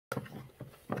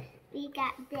we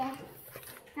got this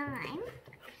slime,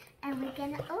 and we're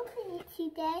gonna open it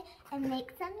today and make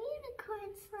some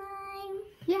unicorn slime.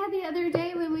 Yeah, the other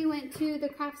day when we went to the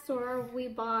craft store, we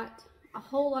bought a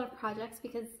whole lot of projects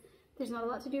because there's not a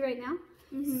lot to do right now.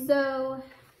 So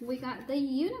we got the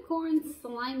Unicorn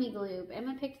SlimyGloop.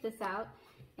 Emma picked this out,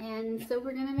 and so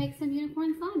we're gonna make some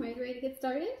unicorn slime. Are you ready to get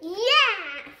started?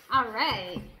 Yeah! All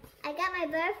right. I got my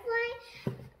butterfly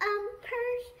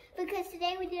purse because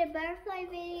today we did a butterfly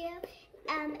video.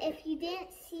 If you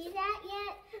didn't see that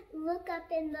yet, look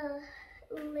up in the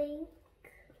link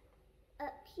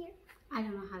up here. I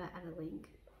don't know how to add a link.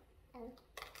 Oh.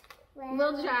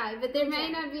 We'll try, but there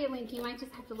may not be a link. You might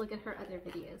just have to look at her other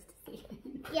videos to see.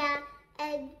 Yeah,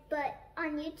 but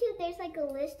on YouTube, there's like a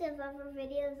list of other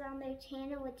videos on their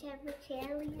channel, whichever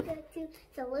channel you go to.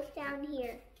 So look down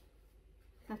here.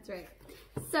 That's right.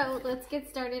 So let's get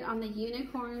started on the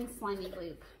Unicorn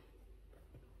SlimyGloop.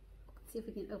 See if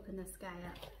we can open this guy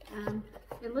up.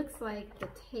 It looks like the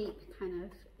tape kind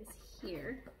of is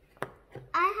here.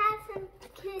 I have some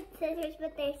cute scissors,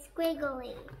 but they're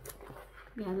squiggly.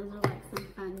 Yeah, those are like some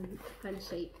fun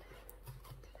shape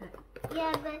to cut.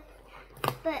 Yeah,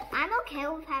 but I'm okay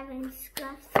with having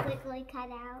stuff squiggly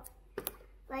cut out.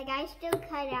 Like, I still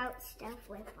cut out stuff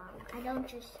with them. I don't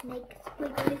just make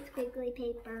squiggly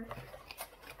paper.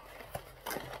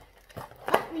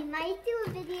 But we might do a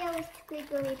video with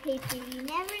squiggly paper. You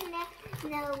never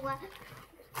know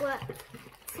what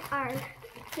our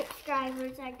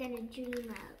subscribers are gonna dream of.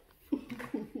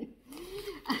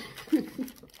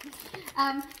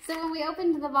 So when we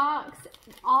opened the box,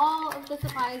 all of the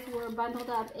supplies were bundled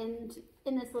up in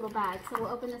this little bag. So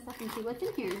we'll open this up and see what's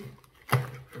in here.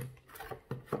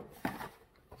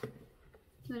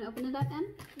 You want to open it up,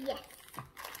 Em? Yes.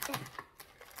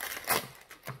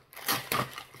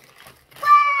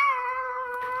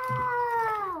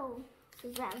 Wow!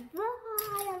 There's a lot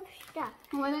of stuff.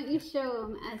 Why don't you show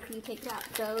them as you take it out?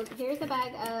 So here's a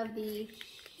bag of the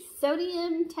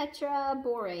sodium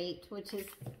tetraborate, which is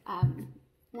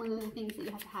one of the things that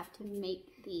you have to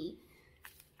make the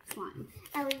slime.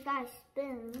 And we've got a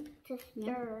spoon to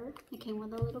stir. It came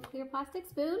with a little clear plastic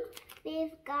spoon.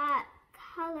 We've got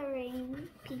coloring,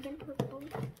 pink and purple.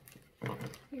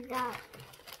 We've got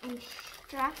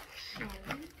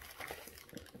instructions.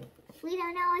 We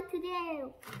don't know what to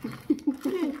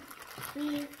do.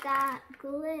 We've got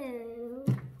glue.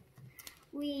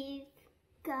 We've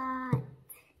got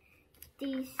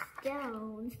these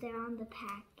stones, they're on the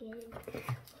package.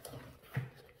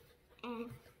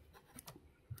 And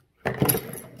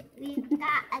we've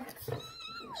got a tiny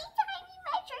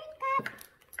measuring cup.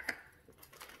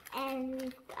 And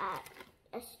we've got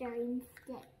a stirring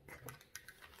stick.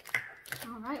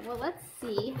 All right, well, let's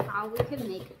see how we can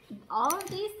make all of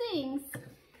these things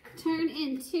turn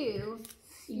into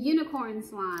unicorn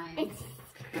slime.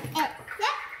 Except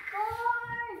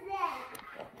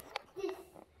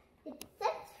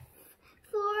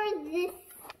for this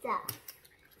stuff.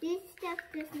 This stuff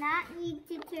does not need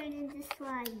to turn into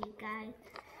slime, you guys.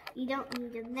 You don't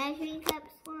need a measuring cup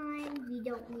slime, you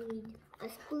don't need a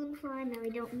spoon slime, and we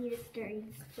don't need a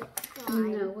stirring stick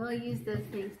slime. No, we'll use those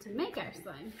things to make our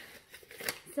slime.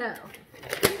 So,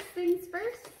 first things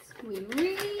first, we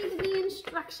read the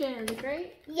instructions,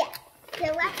 right? Yes. So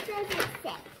what does it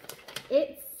say?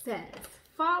 It says,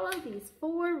 follow these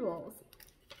 4 rules.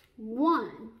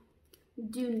 1,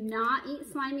 do not eat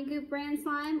SlimyGloop brand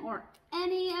slime or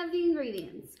any of the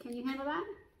ingredients. Can you handle that?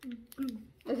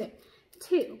 Okay.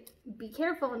 2, be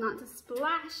careful not to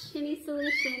splash any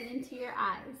solution into your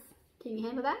eyes. Can you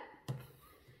handle that?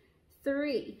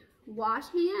 3, wash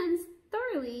hands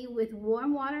thoroughly with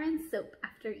warm water and soap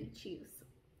after each use.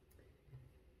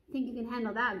 I think you can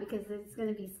handle that because it's going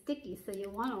to be sticky, so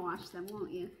you'll want to wash them,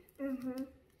 won't you?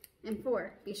 And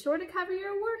 4, be sure to cover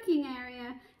your working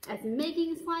area as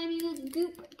making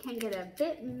SlimyGloop can get a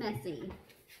bit messy.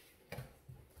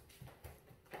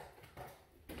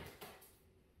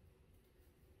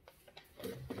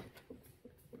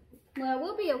 Well,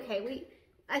 we'll be okay.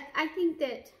 I think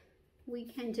that we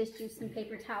can just use some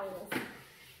paper towels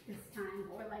this time,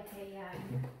 or like a...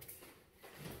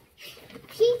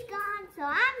 She's gone, so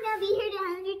I'm going to be here to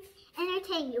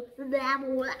entertain you.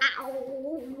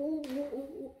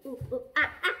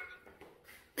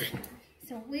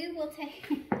 So we will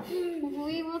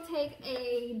take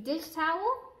a dish towel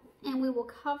and we will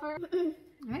cover,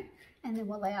 right? And then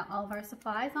we'll lay out all of our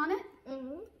supplies on it.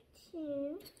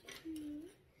 2, 3,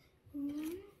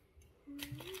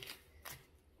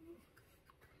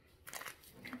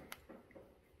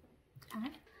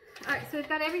 All right, so we've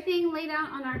got everything laid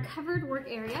out on our covered work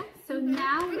area. So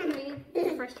now we can read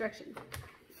the first direction.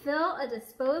 Fill a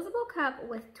disposable cup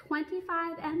with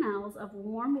 25 ml of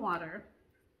warm water.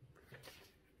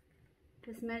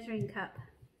 This measuring cup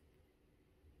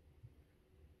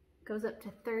goes up to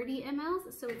 30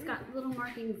 ml, so it's got little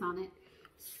markings on it.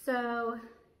 So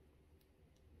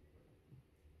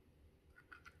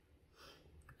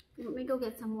let me go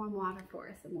get some warm water for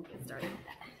us and we'll get started with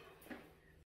that.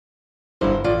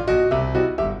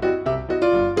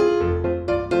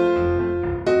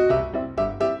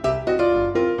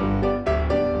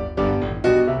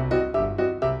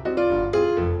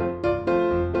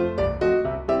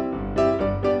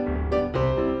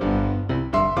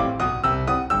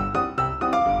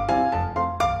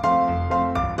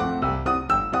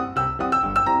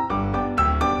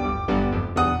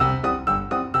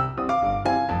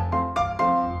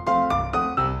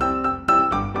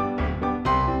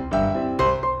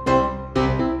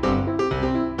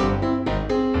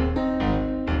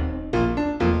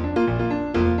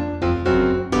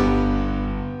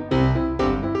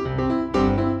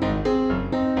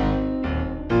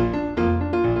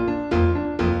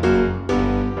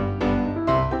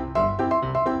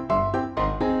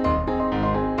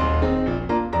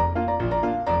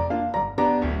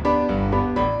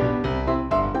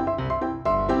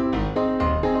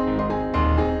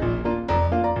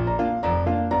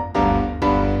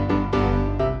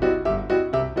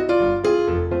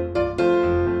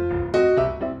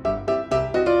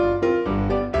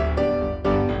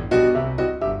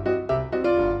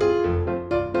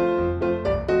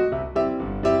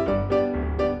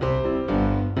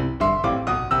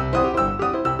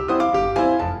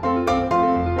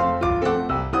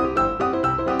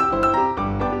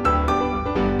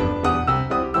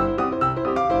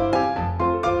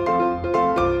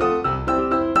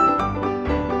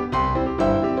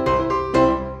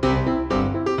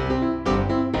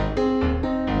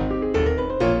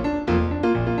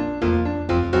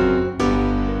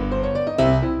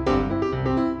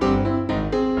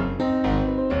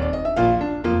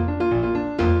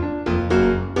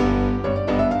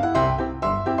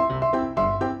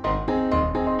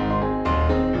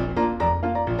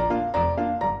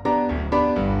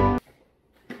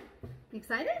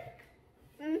 Excited?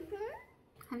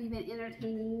 Have you been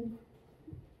entertaining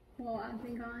while I've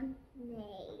been gone?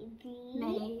 Maybe.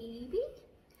 Maybe.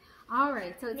 All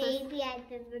right. So it's maybe I've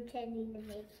been pretending to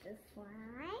make the slime.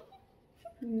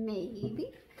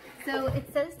 Maybe. So it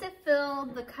says to fill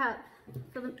the cup.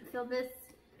 Fill this.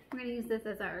 We're going to use this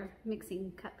as our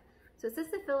mixing cup. So it says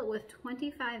to fill it with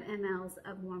 25 ml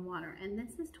of warm water, and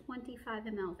this is 25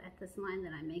 ml at this line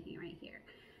that I'm making right here.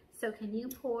 So can you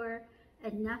pour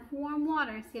enough warm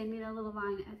water? See, I made a little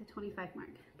line at the 25 mark.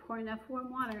 Pour enough warm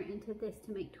water into this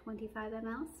to make 25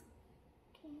 ml.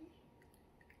 Okay.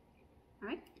 All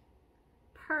right.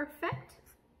 Perfect.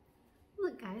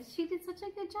 Look, guys, she did such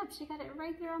a good job. She got it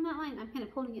right there on that line. I'm kind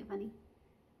of pulling it funny.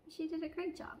 She did a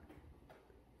great job.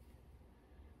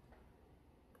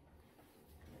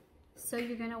 So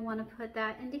you're going to want to put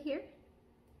that into here.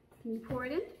 Can you pour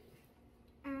it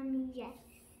in? Yes.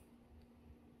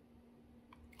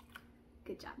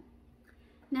 Good job.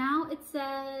 Now it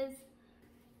says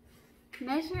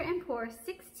measure and pour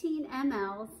 16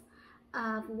 ml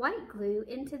of white glue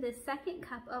into the second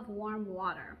cup of warm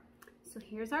water. So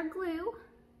here's our glue,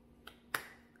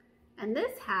 and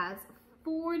this has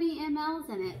 40 ml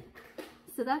in it.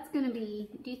 So that's going to be,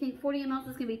 do you think 40 ml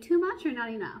is going to be too much or not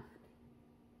enough?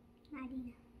 Not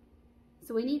enough.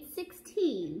 So we need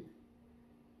 16.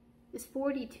 Is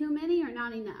 40 too many or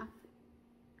not enough?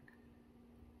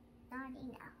 Not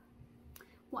enough.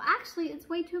 Well, actually, it's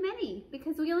way too many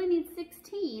because we only need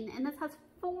 16 and this has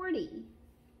 40.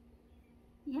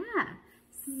 Yeah.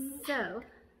 So,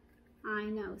 I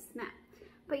know, snap.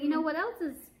 But you know what else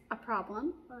is a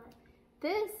problem? What?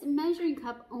 This measuring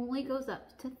cup only goes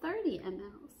up to 30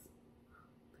 ml.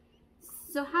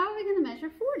 So how are we going to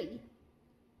measure 40?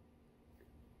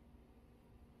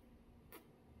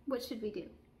 What should we do?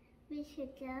 We should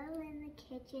go in the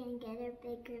kitchen and get a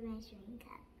bigger measuring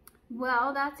cup.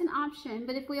 Well, that's an option,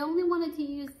 but if we only wanted to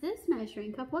use this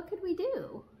measuring cup, what could we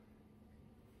do?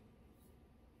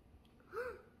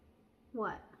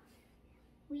 What?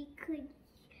 We could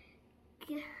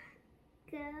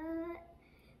go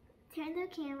turn the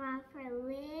camera off for a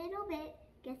little bit,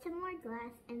 get some more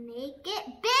glass, and make it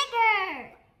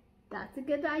bigger! That's a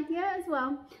good idea as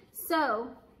well. So,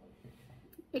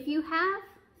 if you have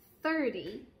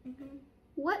 30,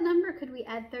 what number could we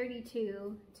add 30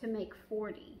 to make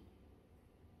 40?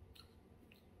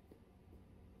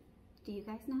 Do you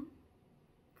guys know?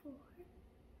 4.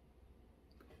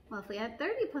 Well, if we add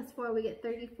 30 plus 4, we get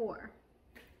 34.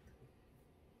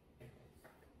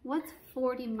 What's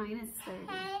 40 minus 30?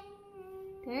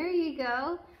 There you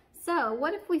go. So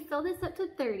what if we fill this up to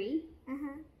 30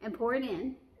 and pour it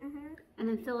in, and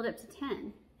then fill it up to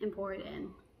 10 and pour it in?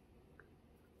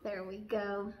 There we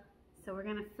go. So we're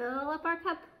gonna fill up our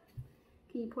cup.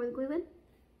 Can you pour the glue in?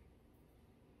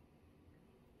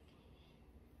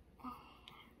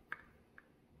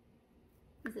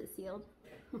 Is it sealed?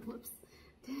 Whoops,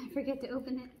 did I forget to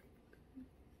open it?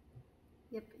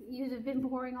 Yep, you'd have been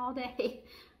pouring all day.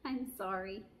 I'm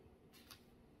sorry.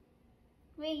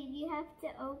 Wait, you have to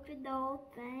open the whole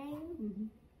thing?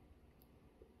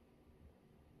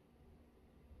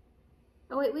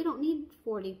 Oh wait, we don't need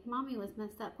 40. Mommy was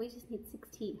messed up. We just need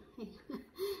 16.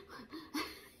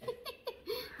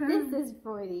 This is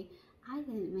 40. I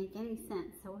didn't make any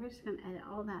sense, so we're just gonna edit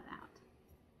all that out.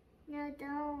 No,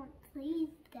 don't. Please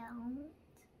don't.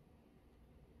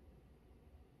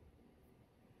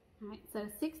 All right, so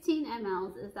 16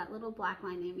 mLs is that little black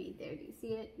line I made there. Do you see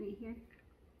it right here?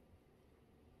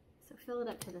 So fill it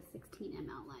up to the 16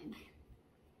 ml line.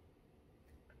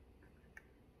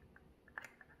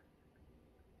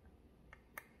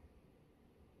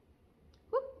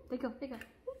 Whoop, there you go, there you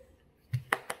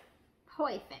go.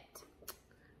 Perfect.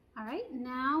 All right,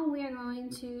 now we are going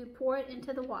to pour it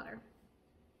into the water.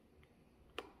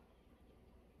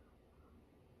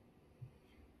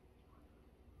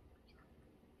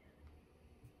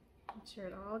 Make sure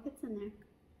it all gets in there.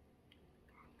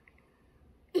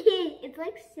 It's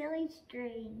like silly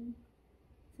string.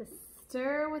 So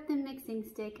stir with the mixing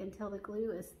stick until the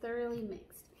glue is thoroughly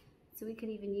mixed. So we could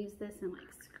even use this and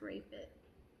like scrape it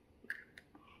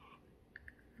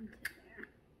into there.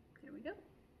 There we go.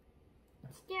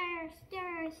 Stir,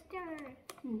 stir, stir.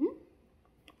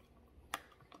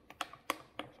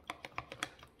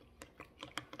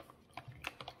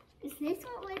 Is this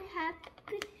what would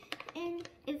happen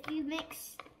if you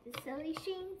mix the silly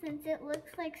string, since it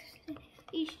looks like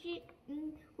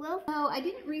well? Oh, I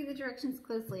didn't read the directions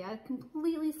closely. I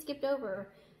completely skipped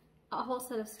over a whole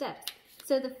set of steps.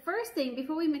 So the first thing,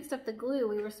 before we mixed up the glue,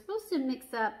 we were supposed to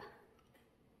mix up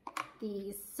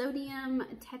the sodium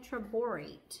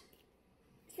tetraborate.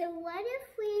 So what if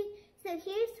so here's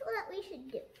what we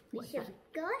should do. We should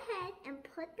go ahead and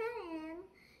put that in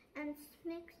and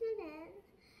mix it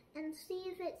in and see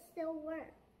if it still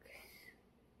works.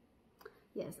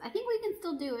 Yes, I think we can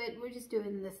still do it. We're just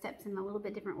doing the steps in a little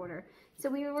bit different order. So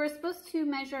we were supposed to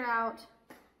measure out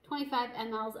 25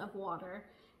 mLs of water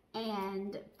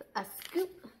and a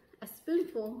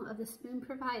spoonful of the spoon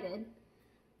provided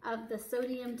of the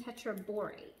sodium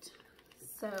tetraborate.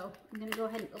 So I'm going to go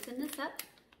ahead and open this up.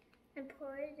 And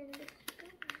pour it in the spoon.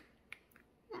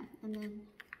 Yeah, and then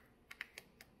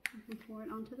you can pour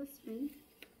it onto the spoon.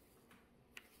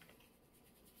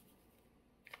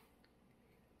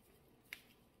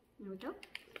 There we go.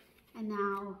 And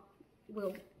now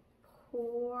we'll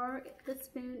pour the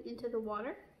spoon into the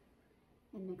water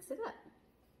and mix it up.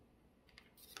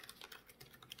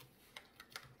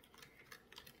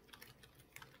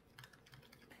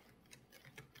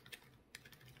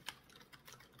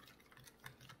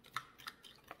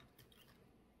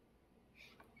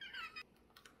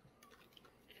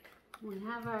 We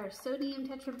have our sodium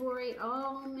tetraborate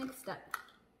all mixed up.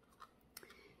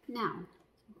 Now,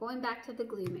 going back to the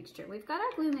glue mixture. We've got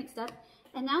our glue mixed up,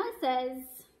 and now it says,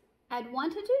 add 1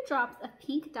 to 2 drops of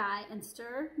pink dye and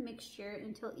stir mixture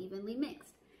until evenly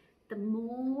mixed. The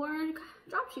more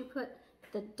drops you put,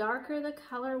 the darker the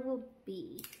color will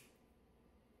be.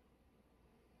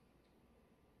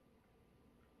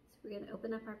 So we're gonna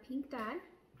open up our pink dye.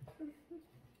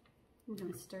 We're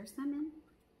gonna stir some in.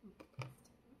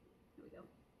 There we go.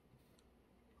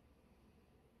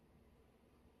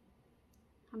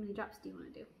 How many drops do you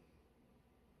want to do?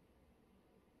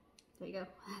 There you go.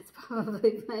 That's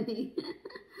probably plenty.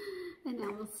 And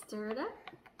now we'll stir it up.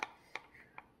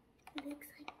 It looks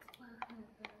like love.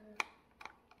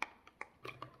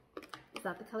 Is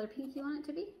that the color pink you want it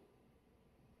to be?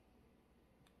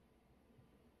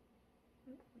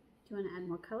 Do you want to add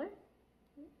more color?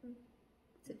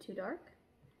 Is it too dark?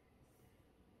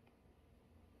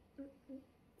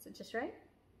 Is it just right?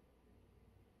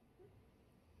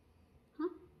 Huh?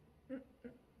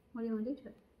 What do you want to do to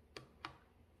it?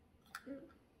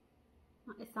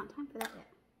 Well, it's not time for that yet.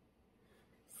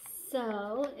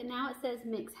 So, and now it says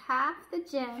mix half the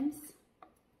gems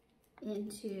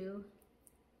into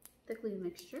the glue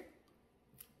mixture.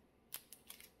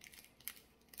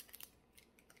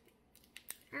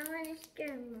 I want to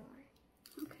stir more.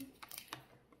 Okay.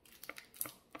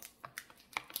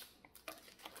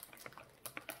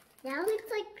 That looks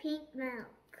like pink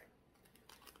milk.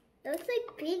 Looks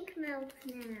like pink milk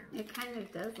now. It kind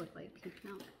of does look like pink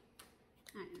milk.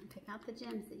 All right, now take out the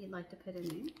gems that you'd like to put in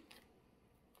there.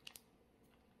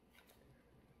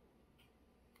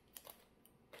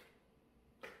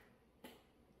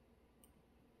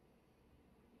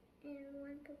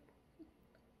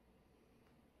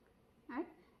 Alright,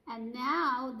 and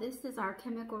now this is our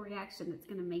chemical reaction that's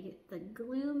going to make it the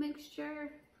glue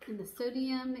mixture and the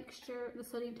sodium mixture, the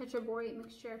sodium tetraborate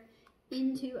mixture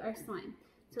into our slime.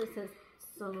 So it says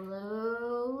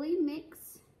slowly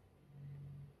mix.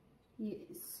 You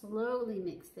slowly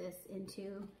mix this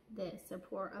into this. So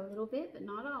pour a little bit, but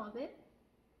not all of it.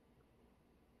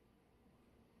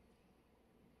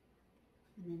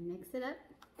 And then mix it up.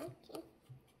 Okay.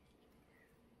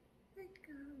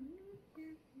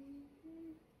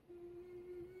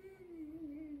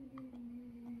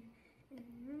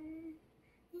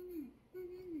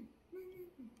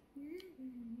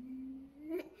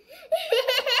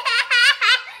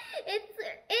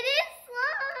 It is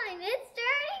slime. It's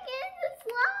turning into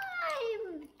slime.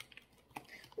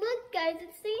 Look, guys,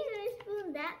 it's staying in a spoon.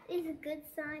 That is a good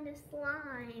sign of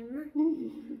slime.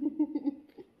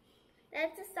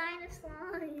 That's a sign of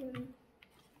slime.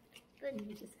 But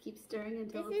you just keep stirring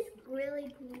until this is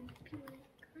really gloopy. Kind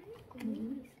of gloopy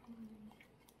slime.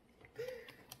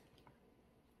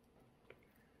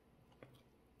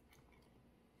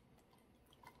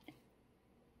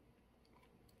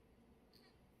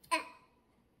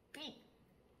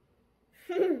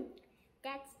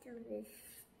 That's still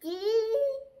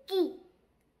sticky.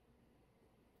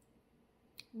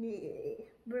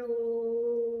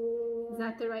 Is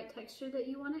that the right texture that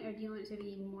you want it, or do you want it to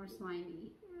be more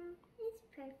slimy? It's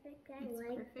perfect. I It's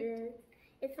like perfect. this.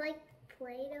 It's like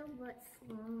Play-Doh but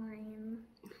slime.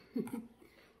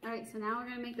 Alright, so now we're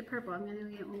going to make the purple. I'm going to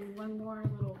get one more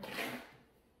little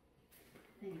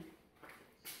thing.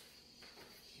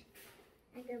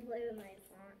 I can play with my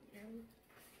font now.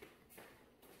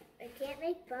 I can't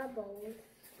make bubbles.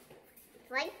 It's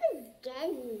like the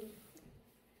spaghetti.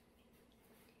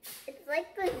 It's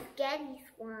like the spaghetti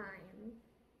slime.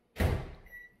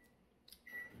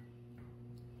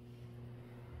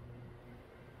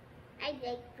 I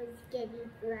like the spaghetti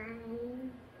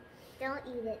slime. Don't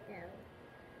eat it though.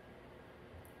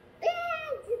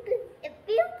 It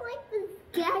feels like the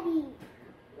spaghetti.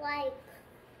 Like,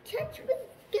 touch with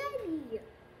spaghetti.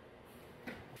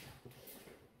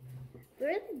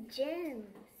 Where are the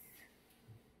gems?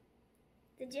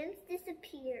 The gems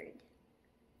disappeared.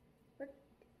 But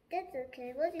that's okay.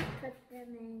 We'll just put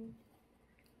them in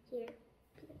here.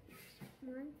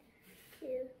 1, 2,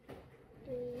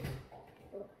 3,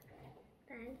 4,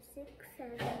 5, 6,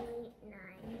 7, 8,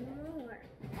 9 more.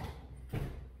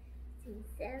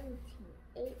 17,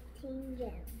 18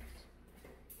 gems.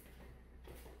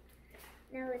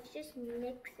 Now let's just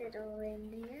mix it all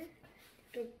in there.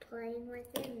 Good playing with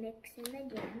it, mixing the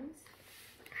gems.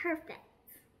 Perfect.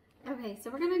 Okay, so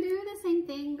we're going to do the same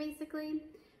thing basically.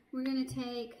 We're going to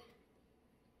take,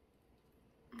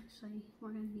 actually,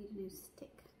 we're going to need a new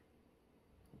stick.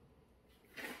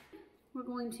 We're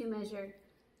going to measure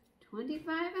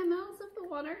 25 mLs of the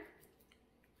water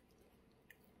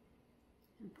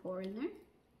and pour in there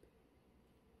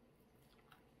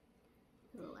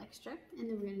a little extra, and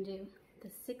then we're going to do the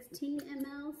 16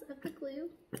 mLs of the glue.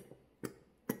 I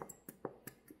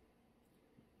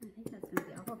think that's going to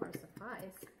be all of our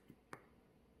supplies.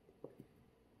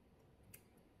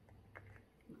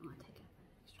 I want to take out that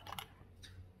extra.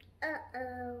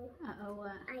 Uh-oh. Uh-oh,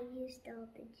 what? I used all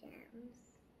the gems.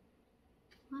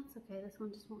 Well, that's okay. This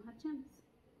one just won't have gems.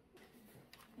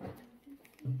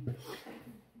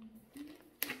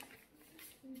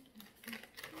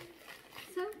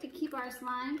 So, to keep our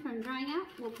slime from drying out,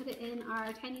 we'll put it in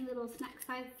our tiny little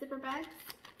snack-sized zipper bags.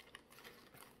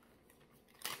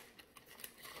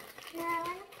 No, I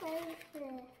want to play with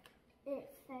it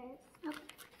first. Okay.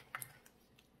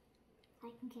 So I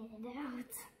can get it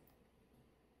out.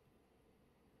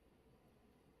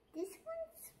 This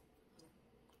one's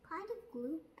kind of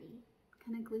gloopy.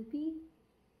 Kind of gloopy.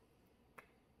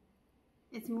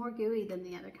 It's more gooey than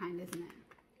the other kind, isn't it?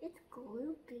 It's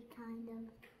gloopy, kind of.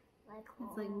 Like,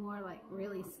 It's like more like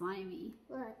really slimy.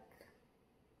 Look.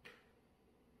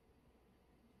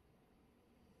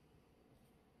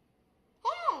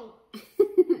 Hey!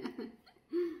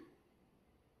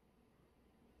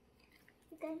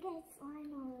 You're gonna get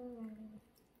slime all over me.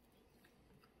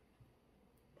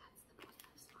 That's the point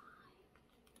of slime.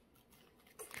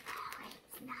 No,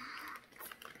 it's not.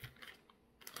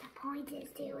 The point is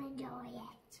to enjoy it.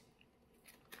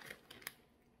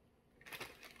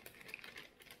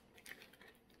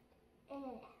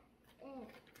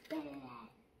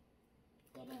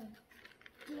 Get Get in.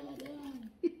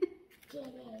 Get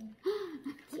in.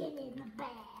 Get in the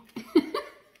bag.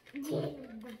 Get in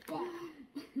the bag.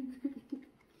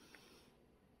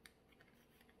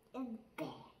 In the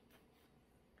bag.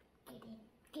 Get in.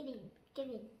 Get in. Get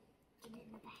in. Get in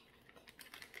the bag.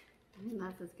 And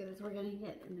that's as good as we're going to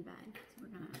get in the bag. So we're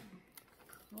going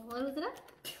to close it up.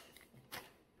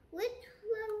 Which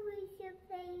one was your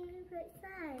favorite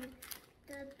slime?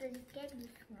 The spaghetti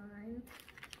slime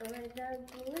or the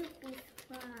gloopy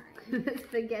slime? The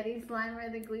spaghetti slime or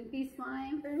the gloopy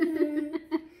slime?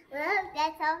 Well,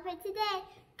 that's all for today.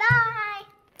 Bye!